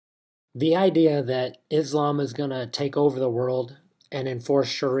The idea that Islam is going to take over the world and enforce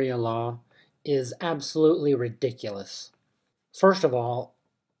Sharia law is absolutely ridiculous. First of all,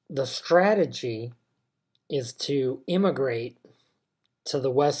 the strategy is to immigrate to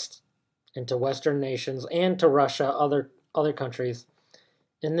the West and to Western nations and to Russia, other countries,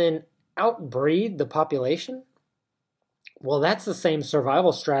 and then outbreed the population. Well, that's the same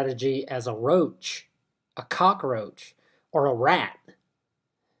survival strategy as a roach, a cockroach, or a rat.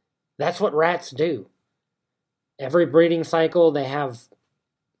 That's what rats do. Every breeding cycle, they have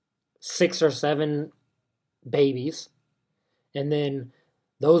 6 or 7 babies, and then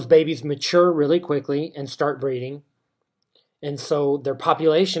those babies mature really quickly and start breeding, and so their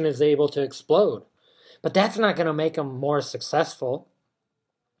population is able to explode. But that's not going to make them more successful.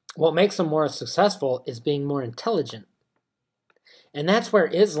 What makes them more successful is being more intelligent. And that's where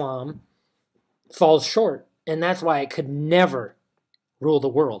Islam falls short, and that's why it could never rule the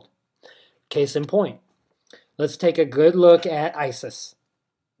world. Case in point, let's take a good look at ISIS.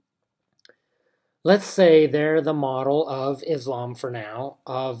 Let's say they're the model of Islam for now,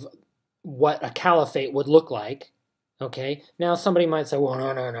 of what a caliphate would look like. Okay, now somebody might say, well,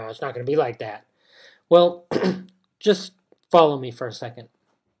 no, it's not going to be like that. Well, just follow me for a second.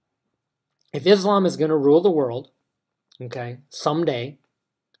 If Islam is going to rule the world, okay, someday,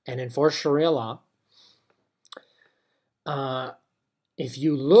 and enforce Sharia law, if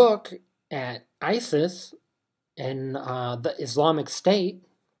you look at ISIS and the Islamic State,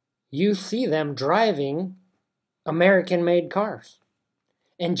 you see them driving American-made cars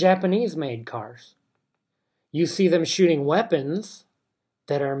and Japanese-made cars. You see them shooting weapons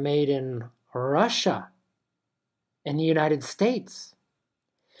that are made in Russia and the United States.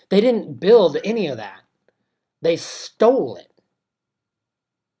 They didn't build any of that. They stole it.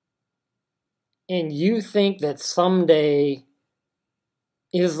 And you think that someday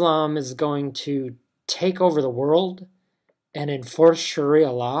Islam is going to take over the world and enforce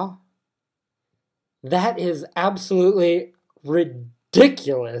Sharia law? That is absolutely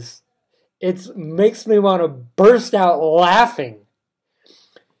ridiculous. It makes me want to burst out laughing.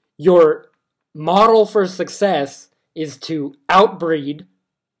 Your model for success is to outbreed.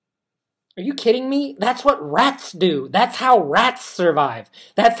 Are you kidding me? That's what rats do. That's how rats survive.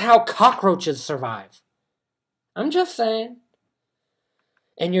 That's how cockroaches survive. I'm just saying.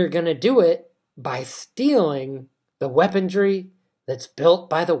 And you're going to do it by stealing the weaponry that's built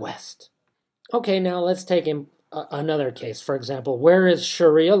by the West. Okay, now let's take another case. For example, where is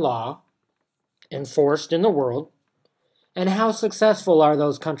Sharia law enforced in the world, and how successful are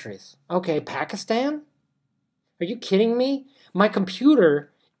those countries? Okay, Pakistan? Are you kidding me? My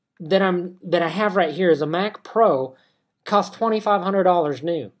computer that I have right here is a Mac Pro, costs $2,500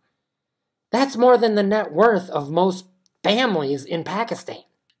 new. That's more than the net worth of most families in Pakistan.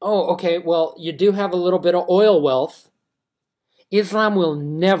 Oh, okay, well, you do have a little bit of oil wealth. Islam will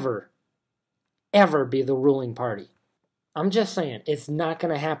never, ever be the ruling party. I'm just saying, it's not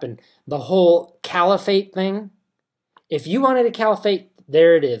going to happen. The whole caliphate thing, if you wanted a caliphate,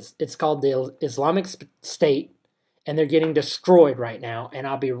 there it is. It's called the Islamic State, and they're getting destroyed right now, and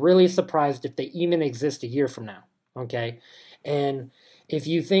I'll be really surprised if they even exist a year from now, okay? And if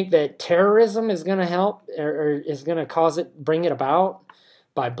you think that terrorism is going to help or is going to bring it about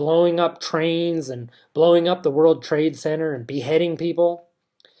by blowing up trains and blowing up the World Trade Center and beheading people,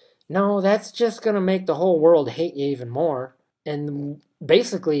 no, that's just going to make the whole world hate you even more. And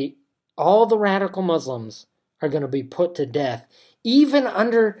basically, all the radical Muslims are going to be put to death, even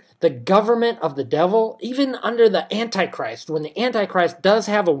under the government of the devil, even under the Antichrist. When the Antichrist does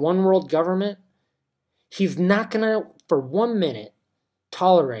have a one-world government, he's not going to, for 1 minute,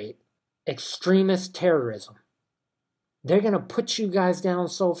 tolerate extremist terrorism. They're going to put you guys down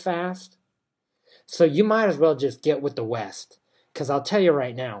so fast. So you might as well just get with the West. Because I'll tell you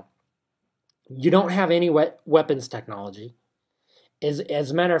right now, you don't have any weapons technology. As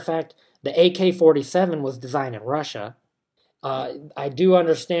a matter of fact, the AK-47 was designed in Russia. I do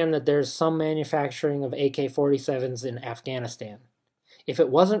understand that there's some manufacturing of AK-47s in Afghanistan. If it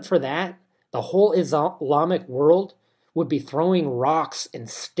wasn't for that, the whole Islamic world would be throwing rocks and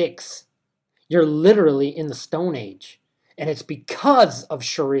sticks. You're literally in the Stone Age. And it's because of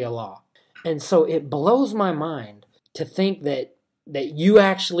Sharia law. And so it blows my mind to think that you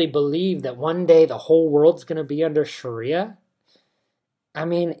actually believe that one day the whole world's going to be under Sharia. I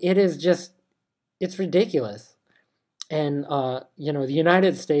mean, it's ridiculous. And, the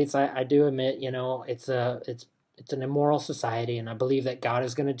United States, I do admit, it's an immoral society, and I believe that God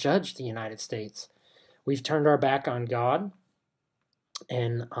is going to judge the United States. We've turned our back on God,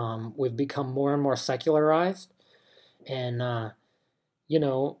 and we've become more and more secularized. And,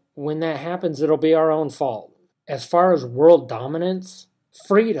 when that happens, it'll be our own fault. As far as world dominance,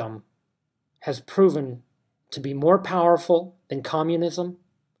 freedom has proven to be more powerful than communism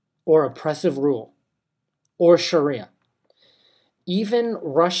or oppressive rule or Sharia. Even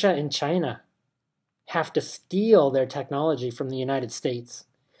Russia and China have to steal their technology from the United States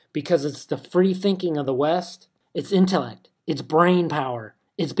because it's the free thinking of the West, it's intellect, it's brain power,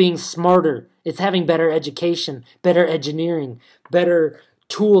 it's being smarter, it's having better education, better engineering, better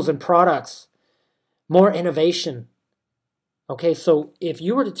tools and products, more innovation. Okay, so if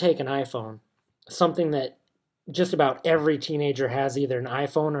you were to take an iPhone, something that just about every teenager has, either an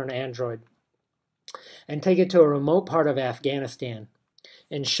iPhone or an Android, and take it to a remote part of Afghanistan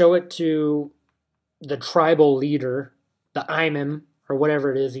and show it to the tribal leader, the imam, or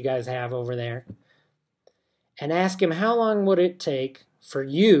whatever it is you guys have over there, and ask him how long would it take for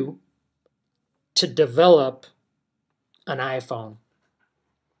you to develop an iPhone.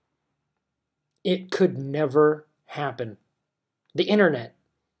 It could never happen. The internet,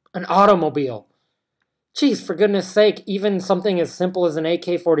 an automobile. Geez, for goodness sake, even something as simple as an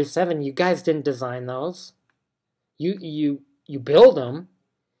AK-47, you guys didn't design those. You build them,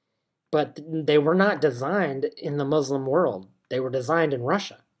 but they were not designed in the Muslim world. They were designed in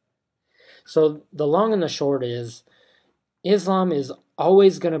Russia. So the long and the short is, Islam is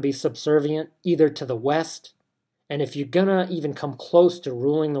always going to be subservient either to the West, and if you're going to even come close to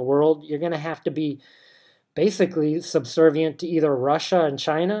ruling the world, you're going to have to be basically subservient to either Russia and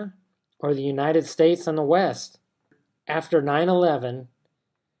China or the United States and the West. After 9/11,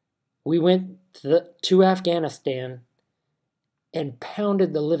 we went to Afghanistan and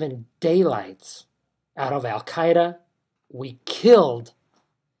pounded the living daylights out of Al-Qaeda. We killed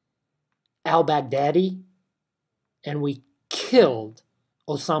al-Baghdadi, and we killed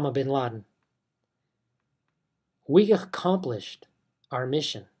Osama bin Laden. We accomplished our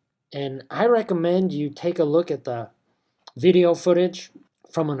mission. And I recommend you take a look at the video footage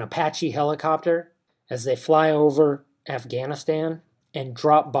from an Apache helicopter as they fly over Afghanistan and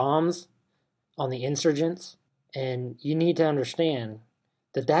drop bombs on the insurgents. And you need to understand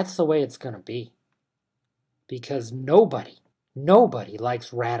that that's the way it's going to be. Because nobody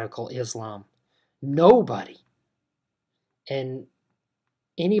likes radical Islam. Nobody. And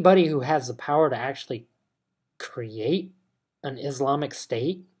anybody who has the power to actually create an Islamic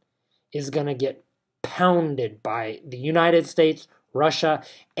state is going to get pounded by the United States, Russia,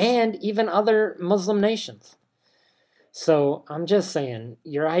 and even other Muslim nations. So I'm just saying,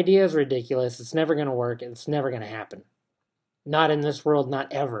 your idea is ridiculous. It's never going to work. It's never going to happen. Not in this world,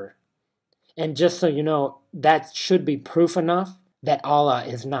 not ever. And just so you know, that should be proof enough that Allah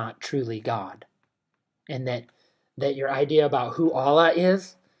is not truly God. And that your idea about who Allah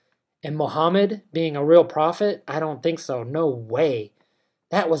is and Muhammad being a real prophet, I don't think so. No way.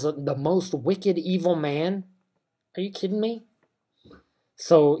 That was the most wicked, evil man. Are you kidding me?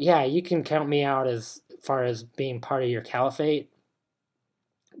 So, yeah, you can count me out as far as being part of your caliphate,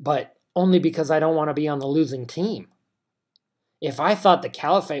 but only because I don't want to be on the losing team. If I thought the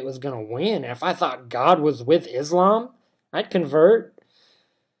caliphate was going to win, if I thought God was with Islam, I'd convert.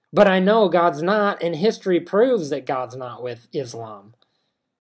 But I know God's not, and history proves that God's not with Islam.